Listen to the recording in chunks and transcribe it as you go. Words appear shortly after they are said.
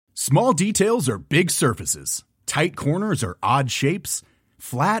Small details are big surfaces. Tight corners are odd shapes.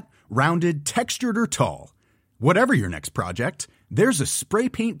 Flat, rounded, textured, or tall. Whatever your next project, there's a spray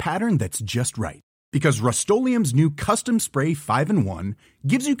paint pattern that's just right. Because Rust-Oleum's new Custom Spray 5-in-1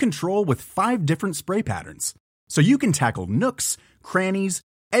 gives you control with 5 different spray patterns. So you can tackle nooks, crannies,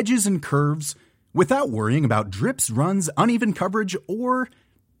 edges, and curves without worrying about drips, runs, uneven coverage, or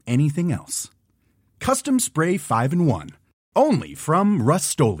anything else. Custom Spray 5-in-1. Only from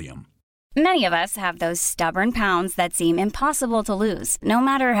Rust-Oleum. Many of us have those stubborn pounds that seem impossible to lose, no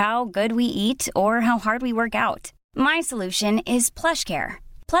matter how good we eat or how hard we work out. My solution is PlushCare.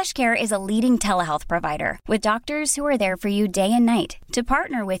 PlushCare is a leading telehealth provider with doctors who are there for you day and night to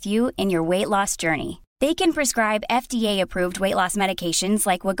partner with you in your weight loss journey. They can prescribe FDA-approved weight loss medications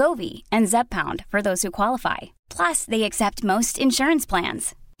like Wegovy and Zepbound for those who qualify. Plus, they accept most insurance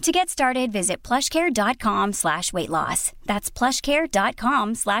plans. To get started, visit plushcare.com/weightloss. That's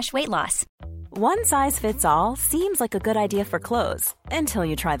plushcare.com/weightloss. One size fits all seems like a good idea for clothes until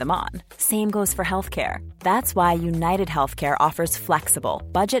you try them on. Same goes for healthcare. That's why United Healthcare offers flexible,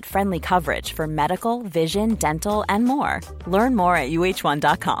 budget-friendly coverage for medical, vision, dental, and more. Learn more at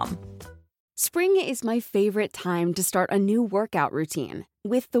uh1.com. Spring is my favorite time to start a new workout routine.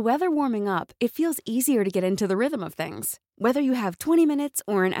 With the weather warming up, it feels easier to get into the rhythm of things. Whether you have 20 minutes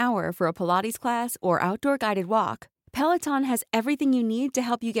or an hour for a Pilates class or outdoor guided walk, Peloton has everything you need to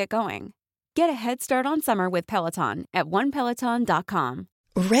help you get going. Get a head start on summer with Peloton at onepeloton.com.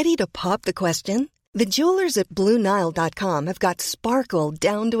 Ready to pop the question? The jewelers at BlueNile.com have got sparkle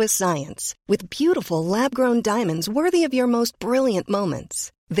down to a science with beautiful lab-grown diamonds worthy of your most brilliant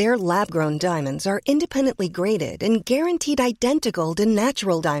moments. Their lab-grown diamonds are independently graded and guaranteed identical to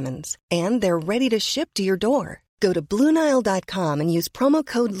natural diamonds, and they're ready to ship to your door. Go to BlueNile.com and use promo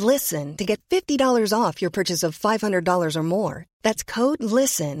code LISTEN to get $50 off your purchase of $500 or more. That's code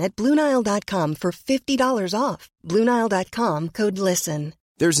LISTEN at BlueNile.com for $50 off. BlueNile.com, code LISTEN.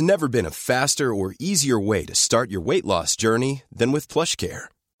 There's never been a faster or easier way to start your weight loss journey than with PlushCare.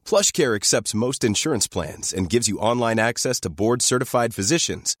 PlushCare accepts most insurance plans and gives you online access to board-certified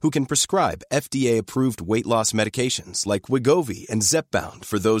physicians who can prescribe FDA-approved weight loss medications like Wegovy and Zepbound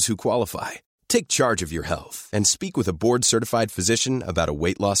for those who qualify. Take charge of your health and speak with a board-certified physician about a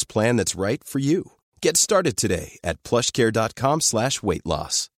weight loss plan that's right for you. Get started today at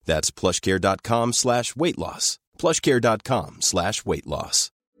plushcare.com/weightloss. That's plushcare.com/weightloss. plushcare.com/weightloss.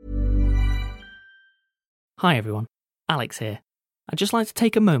 Hi everyone, Alex here. I'd just like to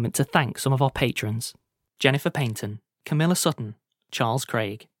take a moment to thank some of our patrons: Jennifer Paynton, Camilla Sutton, Charles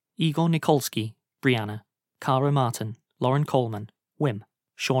Craig, Igor Nikolsky, Brianna, Cara Martin, Lauren Coleman, Wim,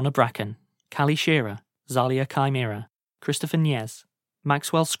 Shauna Bracken, Callie Shearer, Zalia Chimera, Christopher Niez,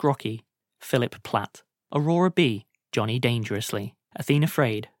 Maxwell Scrocky, Philip Platt, Aurora B, Johnny Dangerously, Athena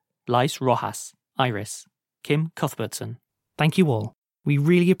Frade, Lice Rojas, Iris, Kim Cuthbertson. Thank you all. We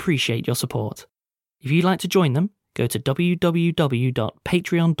really appreciate your support. If you'd like to join them, go to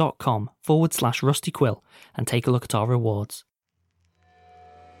www.patreon.com/RustyQuill and take a look at our rewards.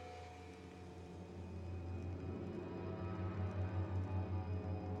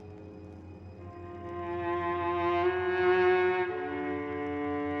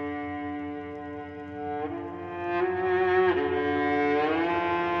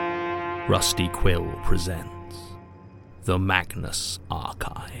 Rusty Quill presents The Magnus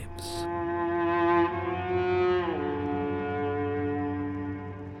Archives.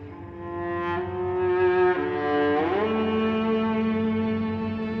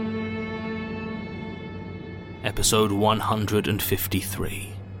 Episode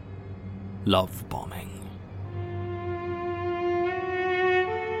 153, Love Bombing.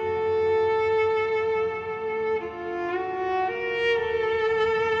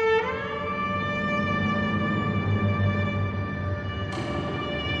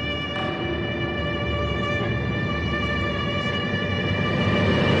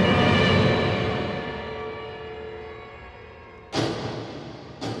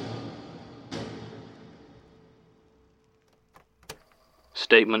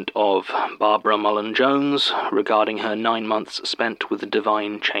 Statement of Barbara Mullen-Jones regarding her 9 months spent with the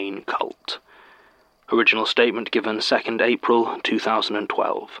Divine Chain Cult. Original statement given 2nd April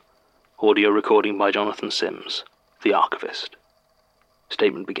 2012. Audio recording by Jonathan Sims, the archivist.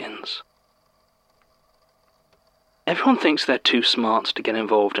 Statement begins. Everyone thinks they're too smart to get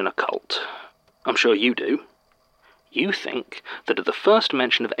involved in a cult. I'm sure you do. You think that at the first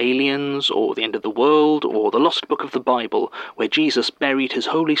mention of aliens, or the end of the world, or the lost book of the Bible, where Jesus buried his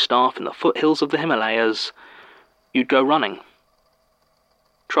holy staff in the foothills of the Himalayas, you'd go running.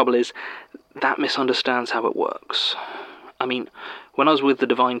 Trouble is, that misunderstands how it works. I mean, When I was with the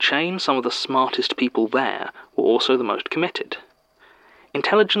Divine Chain, some of the smartest people there were also the most committed.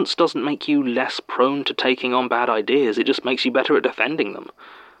 Intelligence doesn't make you less prone to taking on bad ideas, it just makes you better at defending them,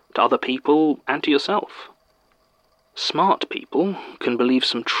 to other people and to yourself. Smart people can believe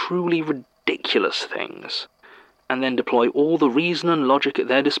some truly ridiculous things, and then deploy all the reason and logic at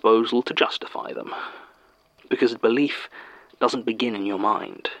their disposal to justify them. Because belief doesn't begin in your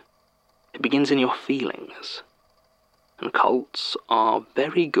mind. It begins in your feelings. And cults are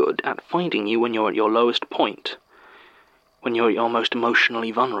very good at finding you when you're at your lowest point, when you're at your most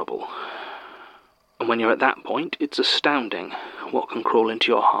emotionally vulnerable. And when you're at that point, it's astounding what can crawl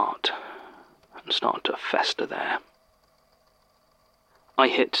into your heart and start to fester there. I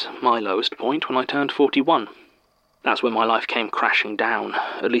hit my lowest point when I turned 41. That's when my life came crashing down,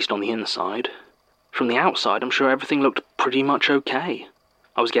 at least on the inside. From the outside, I'm sure everything looked pretty much okay.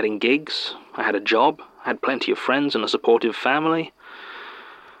 I was getting gigs, I had a job, I had plenty of friends and a supportive family.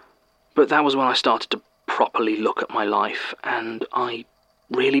 But that was when I started to properly look at my life, and I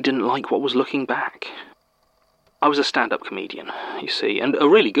really didn't like what was looking back. I was a stand-up comedian, you see, and a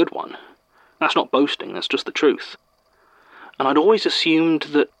really good one. That's not boasting, that's just the truth. And I'd always assumed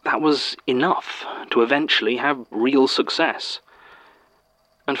that that was enough to eventually have real success.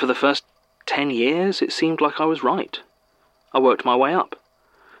 And for the first 10 years, it seemed like I was right. I worked my way up,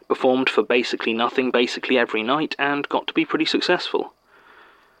 performed for basically nothing, basically every night, and got to be pretty successful.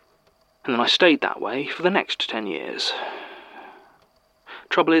 And then I stayed that way for the next 10 years.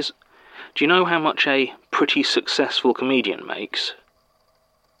 Trouble is, do you know how much a pretty successful comedian makes?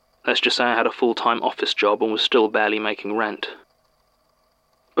 Let's just say I had a full-time office job and was still barely making rent.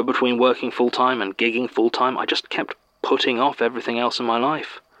 But between working full-time and gigging full-time, I just kept putting off everything else in my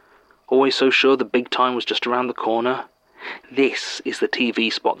life. Always so sure the big time was just around the corner. This is the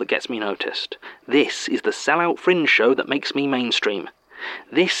TV spot that gets me noticed. This is the sellout fringe show that makes me mainstream.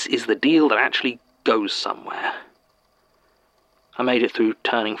 This is the deal that actually goes somewhere. I made it through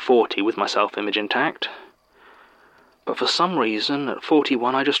turning 40 with my self-image intact. But for some reason, at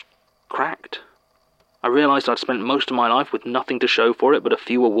 41, I just cracked. I realised I'd spent most of my life with nothing to show for it but a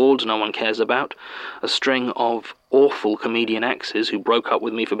few awards no one cares about, a string of awful comedian exes who broke up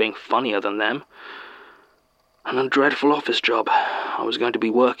with me for being funnier than them, and a dreadful office job. I was going to be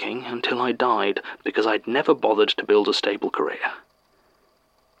working until I died because I'd never bothered to build a stable career.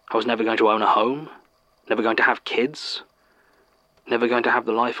 I was never going to own a home, never going to have kids, never going to have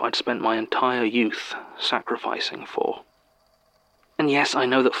the life I'd spent my entire youth sacrificing for. And yes, I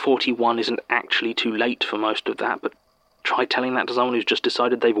know that 41 isn't actually too late for most of that, but try telling that to someone who's just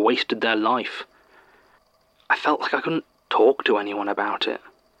decided they've wasted their life. I felt like I couldn't talk to anyone about it.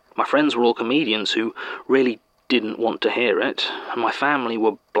 My friends were all comedians who really didn't want to hear it, and my family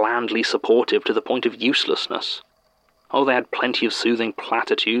were blandly supportive to the point of uselessness. Oh, they had plenty of soothing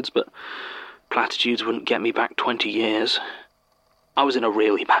platitudes, but platitudes wouldn't get me back 20 years. I was in a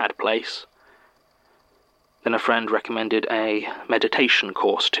really bad place. Then a friend recommended a meditation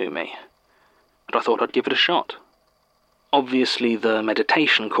course to me, and I thought I'd give it a shot. Obviously, the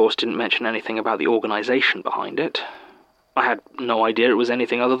meditation course didn't mention anything about the organisation behind it. I had no idea it was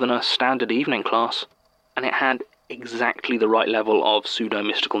anything other than a standard evening class, and it had exactly the right level of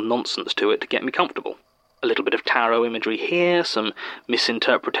pseudo-mystical nonsense to it to get me comfortable. A little bit of tarot imagery here, some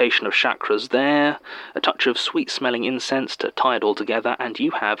misinterpretation of chakras there, a touch of sweet-smelling incense to tie it all together, and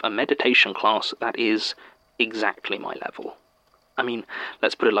you have a meditation class that is exactly my level. I mean,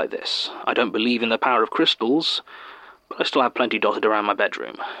 let's put it like this. I don't believe in the power of crystals, but I still have plenty dotted around my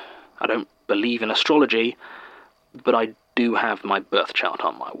bedroom. I don't believe in astrology, but I do have my birth chart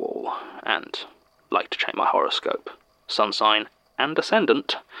on my wall, and like to check my horoscope, sun sign and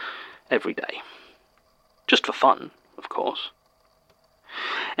ascendant, every day. Just for fun, of course.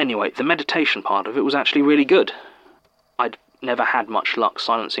 Anyway, the meditation part of it was actually really good. I'd never had much luck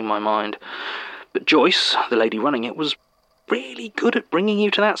silencing my mind, but Joyce, the lady running it, was really good at bringing you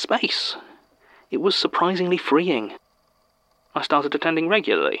to that space. It was surprisingly freeing. I started attending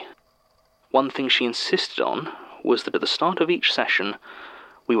regularly. One thing she insisted on was that at the start of each session,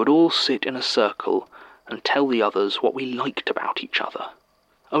 we would all sit in a circle and tell the others what we liked about each other.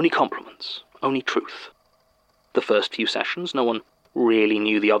 Only compliments, only truth. The first few sessions, no one really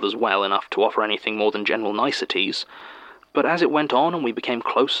knew the others well enough to offer anything more than general niceties, but as it went on and we became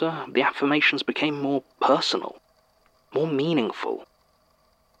closer, the affirmations became more personal, more meaningful.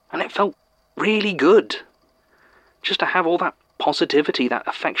 And it felt really good. Just to have all that positivity, that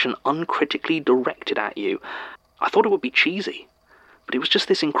affection uncritically directed at you. I thought it would be cheesy, but it was just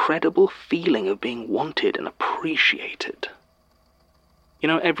this incredible feeling of being wanted and appreciated. You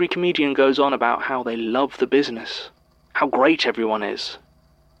know, every comedian goes on about how they love the business, how great everyone is.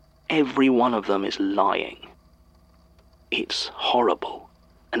 Every one of them is lying. It's horrible,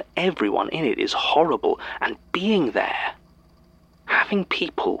 and everyone in it is horrible, and being there, having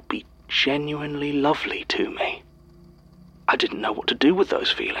people be genuinely lovely to me, I didn't know what to do with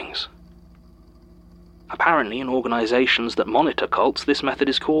those feelings. Apparently, in organizations that monitor cults, this method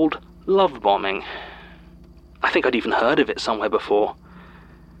is called love bombing. I think I'd even heard of it somewhere before,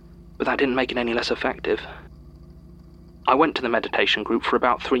 but that didn't make it any less effective. I went to the meditation group for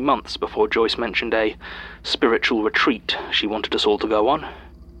about 3 months before Joyce mentioned a spiritual retreat she wanted us all to go on.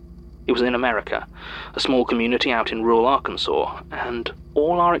 It was in America, a small community out in rural Arkansas, and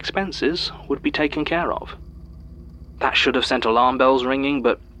all our expenses would be taken care of. That should have sent alarm bells ringing,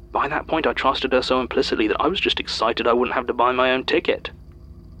 but by that point I trusted her so implicitly that I was just excited I wouldn't have to buy my own ticket.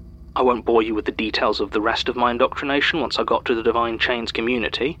 I won't bore you with the details of the rest of my indoctrination once I got to the Divine Chains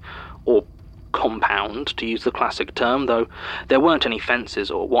community, or compound, to use the classic term, though there weren't any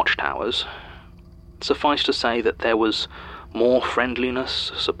fences or watchtowers. Suffice to say that there was more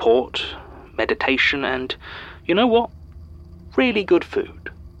friendliness, support, meditation, and, you know what? Really good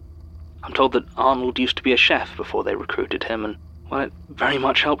food. I'm told that Arnold used to be a chef before they recruited him, and, well, it very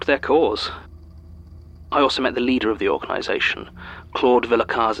much helped their cause. I also met the leader of the organization, Claude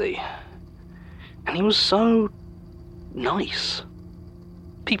Villacasi, and he was so nice.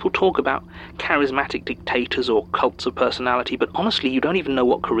 People talk about charismatic dictators or cults of personality, but honestly, you don't even know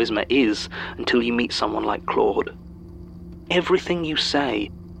what charisma is until you meet someone like Claude. Everything you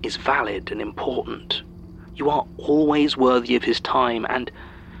say is valid and important. You are always worthy of his time, and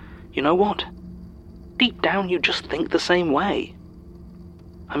you know what? Deep down, you just think the same way.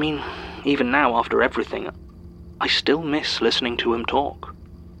 I mean, even now, after everything, I still miss listening to him talk.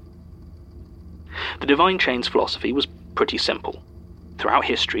 The Divine Chains philosophy was pretty simple. Throughout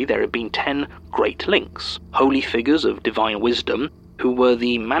history, there have been 10 great links, holy figures of divine wisdom, who were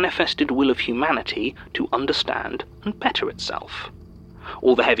the manifested will of humanity to understand and better itself.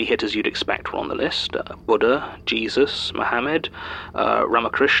 All the heavy hitters you'd expect were on the list. Buddha, Jesus, Muhammad,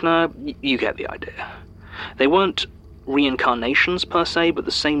 Ramakrishna, you get the idea. They weren't reincarnations per se, but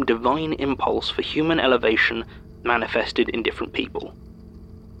the same divine impulse for human elevation manifested in different people.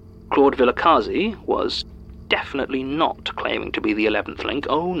 Claude Villacasi was definitely not claiming to be the 11th link,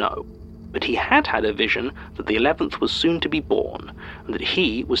 oh no. But he had a vision that the 11th was soon to be born, and that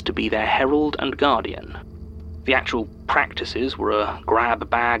he was to be their herald and guardian. The actual practices were a grab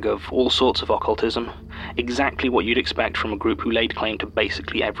bag of all sorts of occultism, exactly what you'd expect from a group who laid claim to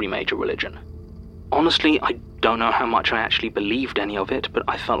basically every major religion. Honestly, I don't know how much I actually believed any of it, but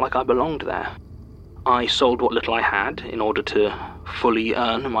I felt like I belonged there. I sold what little I had in order to fully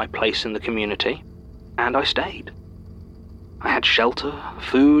earn my place in the community, and I stayed. I had shelter,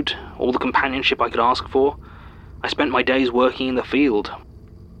 food, all the companionship I could ask for. I spent my days working in the field.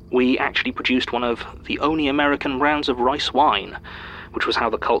 We actually produced one of the only American brands of rice wine, which was how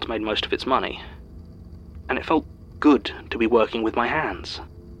the cult made most of its money. And it felt good to be working with my hands.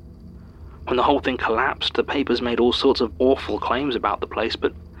 When the whole thing collapsed, the papers made all sorts of awful claims about the place,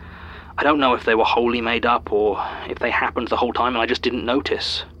 but I don't know if they were wholly made up, or if they happened the whole time and I just didn't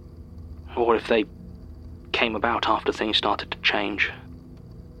notice, or if they came about after things started to change,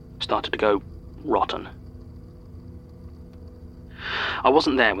 started to go rotten. I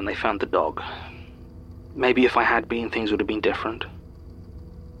wasn't there when they found the dog. Maybe if I had been, things would have been different.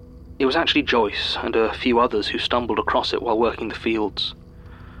 It was actually Joyce and a few others who stumbled across it while working the fields.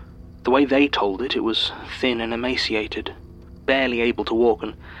 The way they told it, it was thin and emaciated, barely able to walk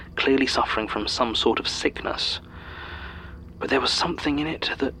and clearly suffering from some sort of sickness. But there was something in it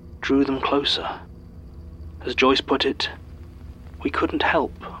that drew them closer. As Joyce put it, we couldn't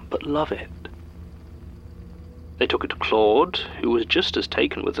help but love it. They took it to Claude, who was just as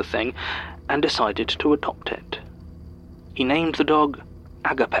taken with the thing, and decided to adopt it. He named the dog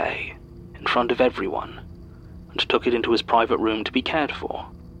Agape in front of everyone, and took it into his private room to be cared for.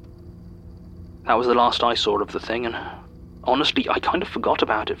 That was the last I saw of the thing, and honestly, I kind of forgot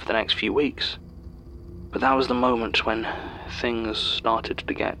about it for the next few weeks. But that was the moment when things started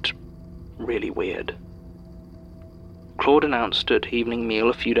to get really weird. Claude announced at evening meal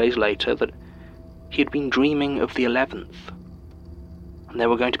a few days later that he had been dreaming of the 11th, and there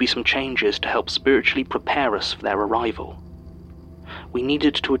were going to be some changes to help spiritually prepare us for their arrival. We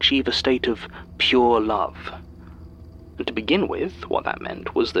needed to achieve a state of pure love. And to begin with, what that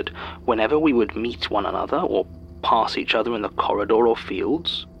meant was that whenever we would meet one another or pass each other in the corridor or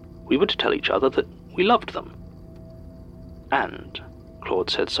fields, we were to tell each other that we loved them. And, Claude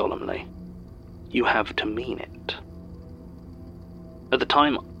said solemnly, you have to mean it. At the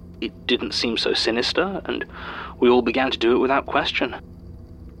time, it didn't seem so sinister, and We all began to do it without question.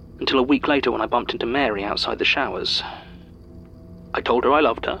 Until a week later when I bumped into Mary outside the showers. I told her I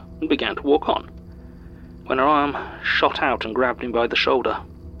loved her and began to walk on, when her arm shot out and grabbed me by the shoulder.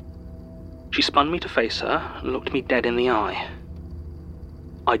 She spun me to face her and looked me dead in the eye.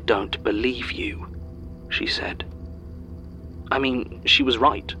 "I don't believe you," she said. I mean, she was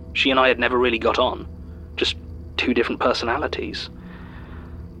right. She and I had never really got on, just two different personalities.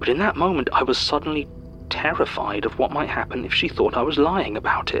 But in that moment, I was suddenly terrified of what might happen if she thought I was lying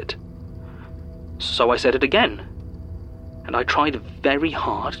about it. So I said it again, and I tried very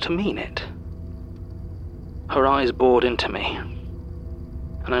hard to mean it. Her eyes bored into me,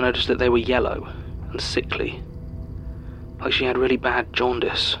 and I noticed that they were yellow and sickly, like she had really bad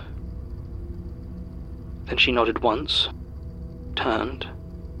jaundice. Then she nodded once, turned,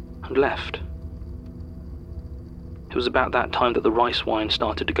 and left. It was about that time that the rice wine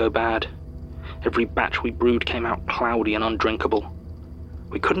started to go bad. Every batch we brewed came out cloudy and undrinkable.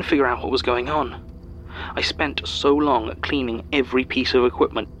 We couldn't figure out what was going on. I spent so long at cleaning every piece of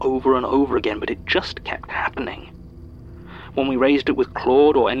equipment over and over again, but it just kept happening. When we raised it with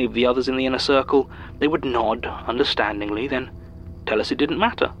Claude or any of the others in the inner circle, they would nod understandingly, then tell us it didn't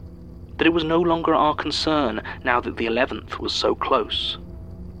matter, that it was no longer our concern now that the 11th was so close.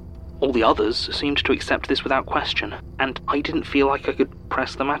 All the others seemed to accept this without question, and I didn't feel like I could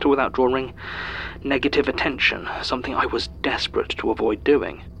press the matter without drawing negative attention, something I was desperate to avoid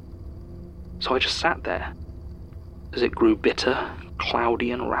doing. So I just sat there, as it grew bitter,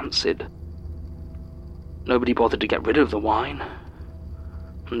 cloudy, and rancid. Nobody bothered to get rid of the wine,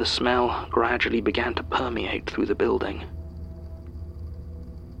 and the smell gradually began to permeate through the building.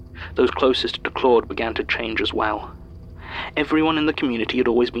 Those closest to Claude began to change as well. Everyone in the community had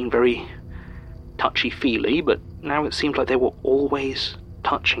always been very touchy-feely, but now it seemed like they were always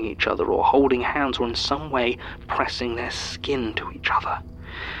touching each other or holding hands or in some way pressing their skin to each other.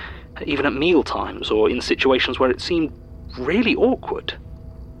 Even at meal times or in situations where it seemed really awkward.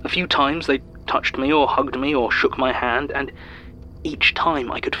 A few times they touched me or hugged me or shook my hand, and each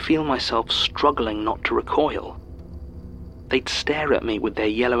time I could feel myself struggling not to recoil. They'd stare at me with their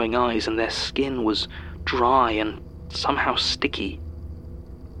yellowing eyes, and their skin was dry and somehow sticky.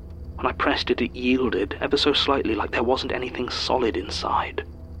 When I pressed it, it yielded ever so slightly, like there wasn't anything solid inside.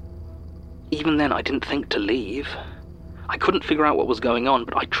 Even then, I didn't think to leave. I couldn't figure out what was going on,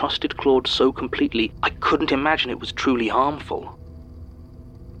 but I trusted Claude so completely, I couldn't imagine it was truly harmful.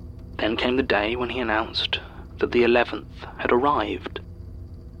 Then came the day when he announced that the 11th had arrived.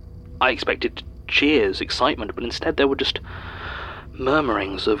 I expected cheers, excitement, but instead there were just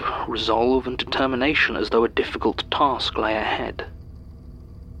murmurings of resolve and determination, as though a difficult task lay ahead.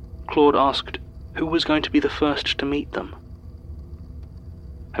 Claude asked who was going to be the first to meet them.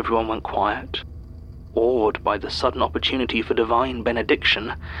 Everyone went quiet, awed by the sudden opportunity for divine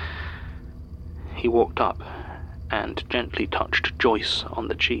benediction. He walked up and gently touched Joyce on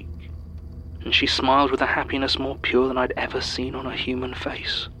the cheek, and she smiled with a happiness more pure than I'd ever seen on a human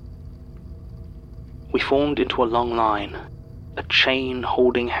face. We formed into a long line, a chain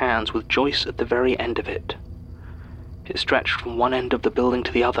holding hands with Joyce at the very end of it. It stretched from one end of the building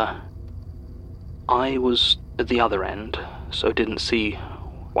to the other. I was at the other end, so didn't see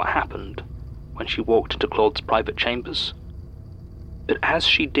what happened when she walked into Claude's private chambers. But as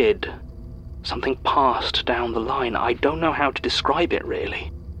she did, something passed down the line. I don't know how to describe it,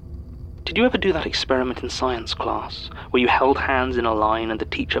 really. Did you ever do that experiment in science class, where you held hands in a line and the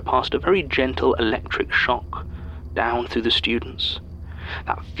teacher passed a very gentle electric shock down through the students?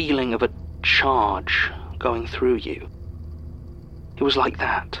 That feeling of a charge going through you. It was like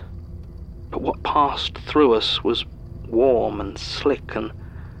that. But what passed through us was warm and slick and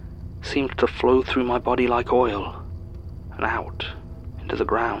seemed to flow through my body like oil and out into the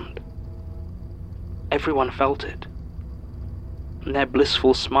ground. Everyone felt it, and their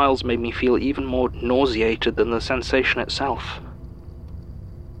blissful smiles made me feel even more nauseated than the sensation itself.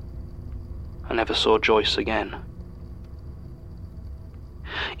 I never saw Joyce again.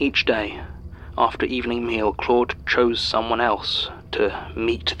 Each day, after evening meal, Claude chose someone else to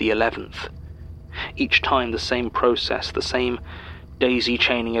meet the 11th. Each time the same process, the same daisy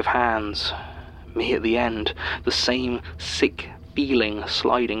chaining of hands, me at the end, the same sick feeling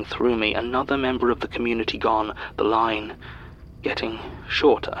sliding through me, another member of the community gone, the line getting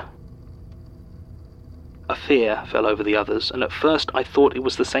shorter. A fear fell over the others, and at first I thought it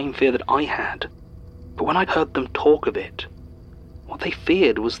was the same fear that I had. But when I'd heard them talk of it, what they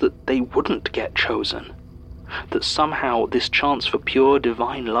feared was that they wouldn't get chosen, that somehow this chance for pure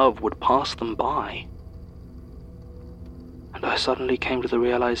divine love would pass them by. And I suddenly came to the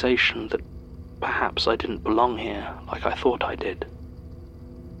realization that perhaps I didn't belong here like I thought I did.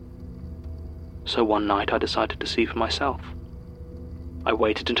 So one night I decided to see for myself. I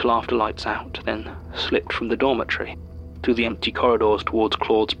waited until after lights out, then slipped from the dormitory through the empty corridors towards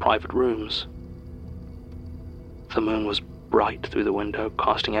Claude's private rooms. The moon was bright through the window,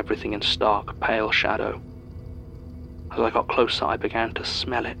 casting everything in stark, pale shadow. As I got closer, I began to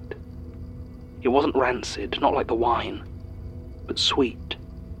smell it. It wasn't rancid, not like the wine, but sweet,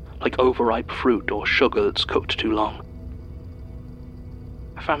 like overripe fruit or sugar that's cooked too long.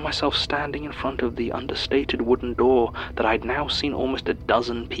 I found myself standing in front of the understated wooden door that I'd now seen almost a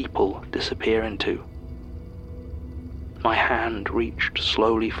dozen people disappear into. My hand reached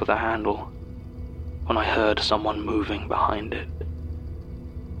slowly for the handle when I heard someone moving behind it.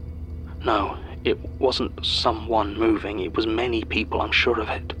 No, it wasn't someone moving, it was many people, I'm sure of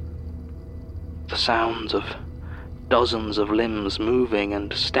it. The sounds of dozens of limbs moving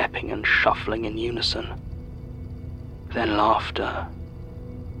and stepping and shuffling in unison. Then laughter.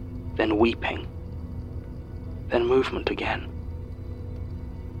 Then weeping. Then movement again.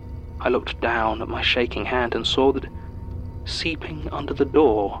 I looked down at my shaking hand and saw that seeping under the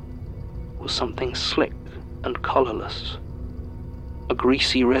door was something slick and colourless. A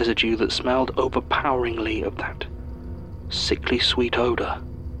greasy residue that smelled overpoweringly of that sickly sweet odour.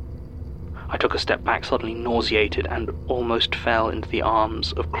 I took a step back, suddenly nauseated, and almost fell into the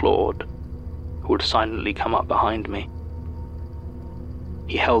arms of Claude, who had silently come up behind me.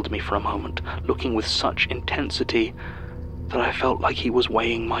 He held me for a moment, looking with such intensity that I felt like he was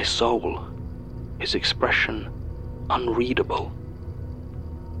weighing my soul, his expression unreadable.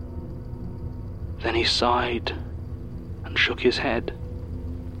 Then he sighed and shook his head.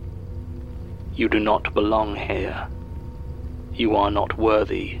 "You do not belong here. You are not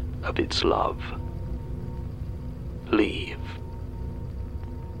worthy of its love. Leave."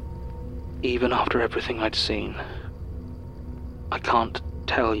 Even after everything I'd seen, I can't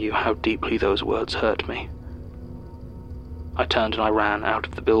tell you how deeply those words hurt me. I turned and I ran out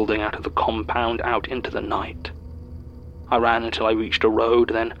of the building, out of the compound, out into the night. I ran until I reached a road,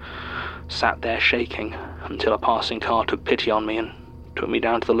 then sat there shaking until a passing car took pity on me and took me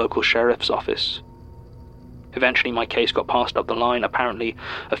down to the local sheriff's office. Eventually my case got passed up the line. Apparently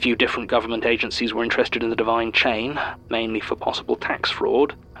a few different government agencies were interested in the Divine Chain, mainly for possible tax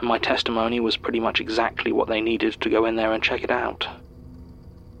fraud, and my testimony was pretty much exactly what they needed to go in there and check it out.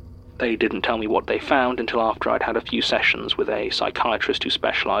 They didn't tell me what they found until after I'd had a few sessions with a psychiatrist who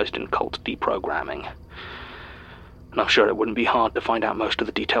specialized in cult deprogramming. And I'm sure it wouldn't be hard to find out most of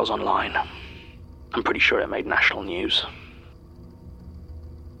the details online. I'm pretty sure it made national news.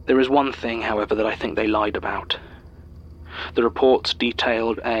 There is one thing, however, that I think they lied about. The reports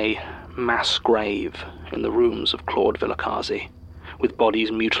detailed a mass grave in the rooms of Claude Villacasi, with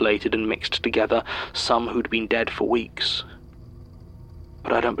bodies mutilated and mixed together, some who'd been dead for weeks.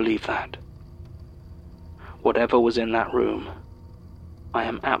 But I don't believe that. Whatever was in that room, I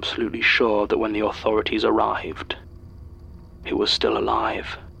am absolutely sure that when the authorities arrived, it was still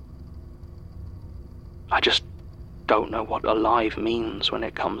alive. I just don't know what alive means when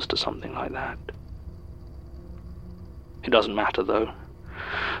it comes to something like that. It doesn't matter, though.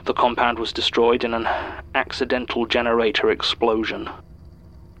 The compound was destroyed in an accidental generator explosion,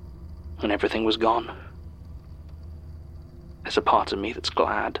 and everything was gone. There's a part of me that's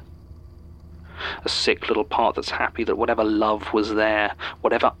glad. A sick little part that's happy that whatever love was there,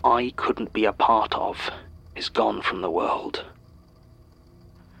 whatever I couldn't be a part of, is gone from the world.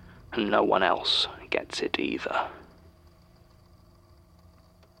 And no one else gets it either.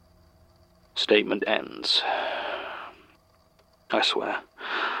 Statement ends. I swear,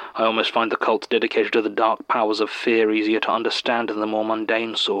 I almost find the cults dedicated to the dark powers of fear easier to understand than the more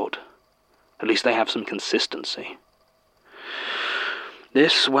mundane sort. At least they have some consistency.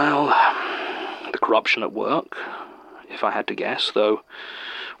 This, well, the corruption at work, if I had to guess, though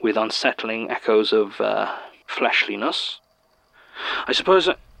with unsettling echoes of fleshliness. I suppose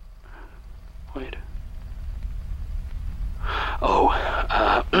wait.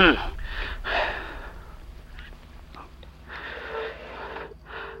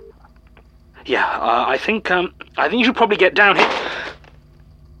 I think you should probably get down here.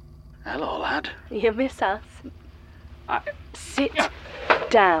 Hello, lad. You miss us? Sit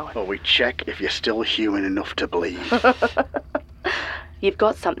down. Well, we check if you're still human enough to believe. You've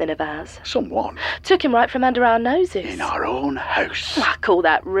got something of ours. Someone? Took him right from under our noses. In our own house. I call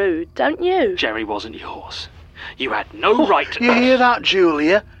that rude, don't you? Jerry wasn't yours. You had no right to... You hear that,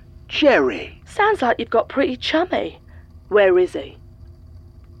 Julia? Jerry. Sounds like you've got pretty chummy. Where is he?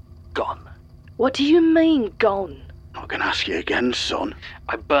 Gone. What do you mean, gone? I can ask you again, son.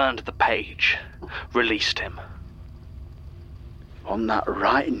 I burned the page. Released him. On that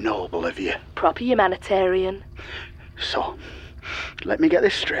right noble of you. Proper humanitarian. So, let me get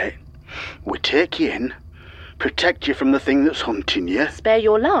this straight. We take you in, protect you from the thing that's hunting you. Spare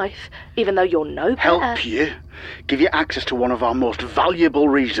your life, even though you're no better. Help you, give you access to one of our most valuable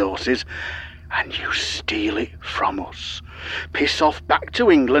resources, and you steal it from us. Piss off back to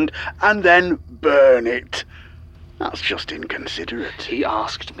England, and then burn it. That's just inconsiderate. He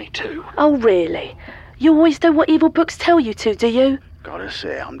asked me to. Oh, really? You always do what evil books tell you to, do you? Gotta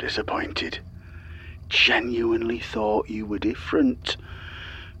say, I'm disappointed. Genuinely thought you were different.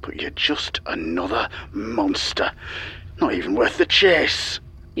 But you're just another monster. Not even worth the chase.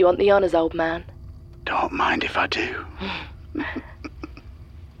 You want the honours, old man? Don't mind if I do.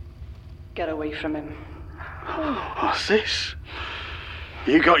 Get away from him. What's this?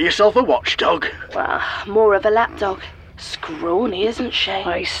 You got yourself a watchdog? Well, more of a lapdog. Scrawny, isn't she?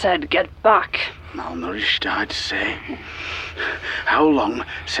 I said get back. Malnourished, I'd say. How long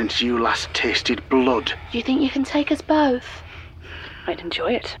since you last tasted blood? You think you can take us both? I'd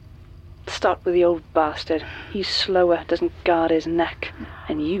enjoy it. Start with the old bastard. He's slower, doesn't guard his neck.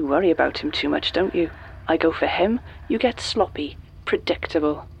 And you worry about him too much, don't you? I go for him, you get sloppy.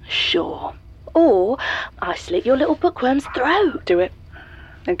 Predictable. Sure. Or I slit your little bookworm's throat. Do it.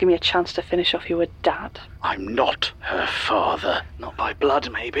 Then give me a chance to finish off your dad. I'm not her father. Not by blood,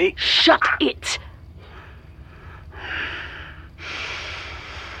 maybe. Shut it!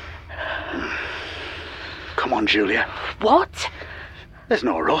 Come on, Julia. What? There's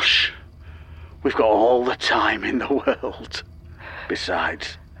no rush. We've got all the time in the world.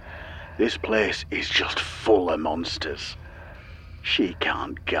 Besides, this place is just full of monsters. She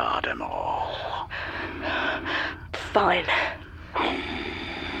can't guard them all. Fine.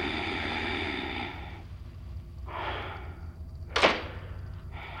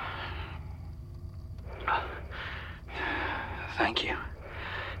 Thank you.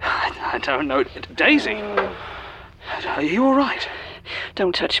 I don't know. Daisy! Are you all right?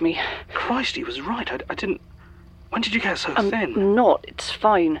 Don't touch me. Christ, he was right. I didn't... When did you get so I'm thin? not. It's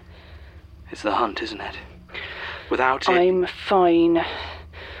fine. It's the hunt, isn't it? Without it... I'm fine.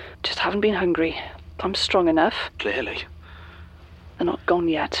 Just haven't been hungry. I'm strong enough. Clearly. They're not gone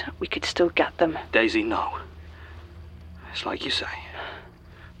yet. We could still get them. Daisy, no. It's like you say.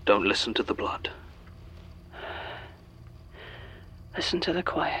 Don't listen to the blood. Listen to the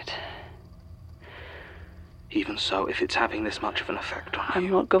quiet. Even so, if it's having this much of an effect on I'm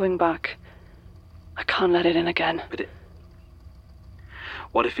you... not going back. I can't let it in again. But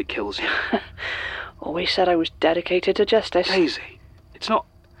what if it kills you? Always said I was dedicated to justice. Daisy, it's not...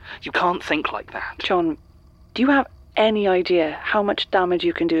 You can't think like that. John, do you have any idea how much damage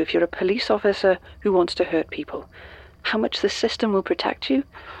you can do if you're a police officer who wants to hurt people? How much the system will protect you?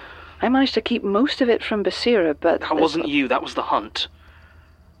 I managed to keep most of it from Basira, but... That wasn't you, that was the hunt.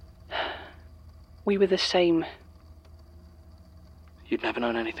 We were the same. You'd never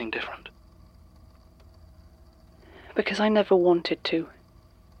known anything different. Because I never wanted to.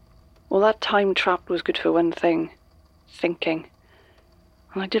 Well, that time trapped was good for one thing. Thinking.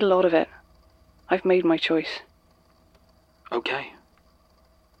 And I did a lot of it. I've made my choice. Okay.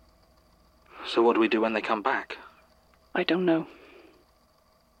 So what do we do when they come back? I don't know.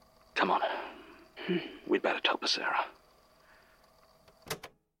 Come on. We'd better tell Basira.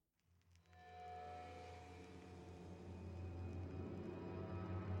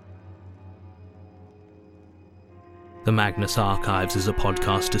 The Magnus Archives is a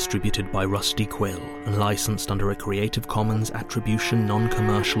podcast distributed by Rusty Quill and licensed under a Creative Commons Attribution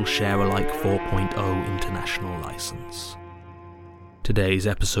Non-Commercial Share-alike 4.0 International License. Today's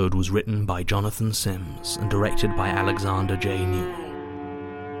episode was written by Jonathan Sims and directed by Alexander J.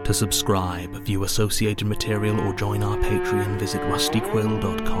 Newell. To subscribe, view associated material or join our Patreon, visit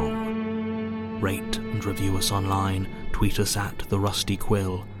rustyquill.com. Rate and review us online, tweet us at The Rusty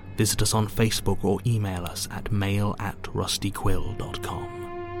Quill, visit us on Facebook or email us at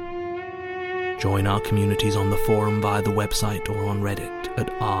mail@rustyquill.com. Join our communities on the forum via the website or on Reddit at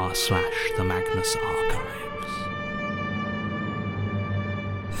r/The Magnus Archives.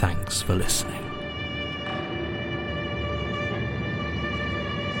 Thanks for listening.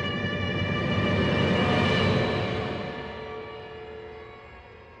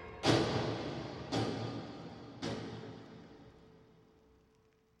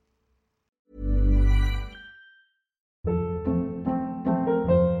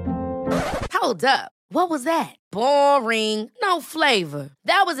 Hold up. What was that? Boring. No flavor.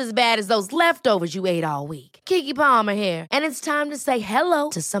 That was as bad as those leftovers you ate all week. Keke Palmer here, and it's time to say hello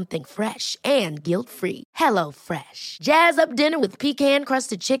to something fresh and guilt-free. HelloFresh. Jazz up dinner with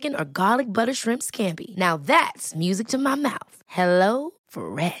pecan-crusted chicken or garlic butter shrimp scampi. Now that's music to my mouth.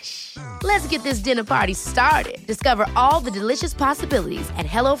 HelloFresh. Let's get this dinner party started. Discover all the delicious possibilities at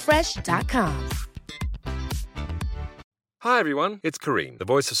HelloFresh.com. Hi everyone, it's Kareem, the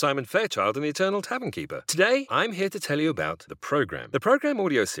voice of Simon Fairchild in The Eternal Tavern Keeper. Today, I'm here to tell you about The Program. The Program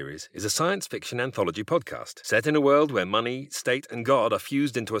audio series is a science fiction anthology podcast set in a world where money, state, and God are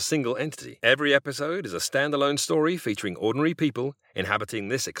fused into a single entity. Every episode is a standalone story featuring ordinary people inhabiting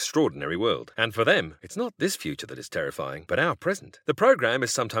this extraordinary world. And for them, it's not this future that is terrifying, but our present. The Program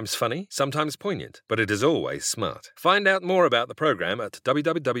is sometimes funny, sometimes poignant, but it is always smart. Find out more about The Program at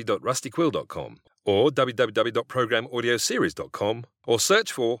www.rustyquill.com. or www.programaudioseries.com, or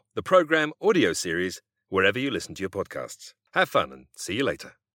search for The Program Audio Series wherever you listen to your podcasts. Have fun and see you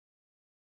later.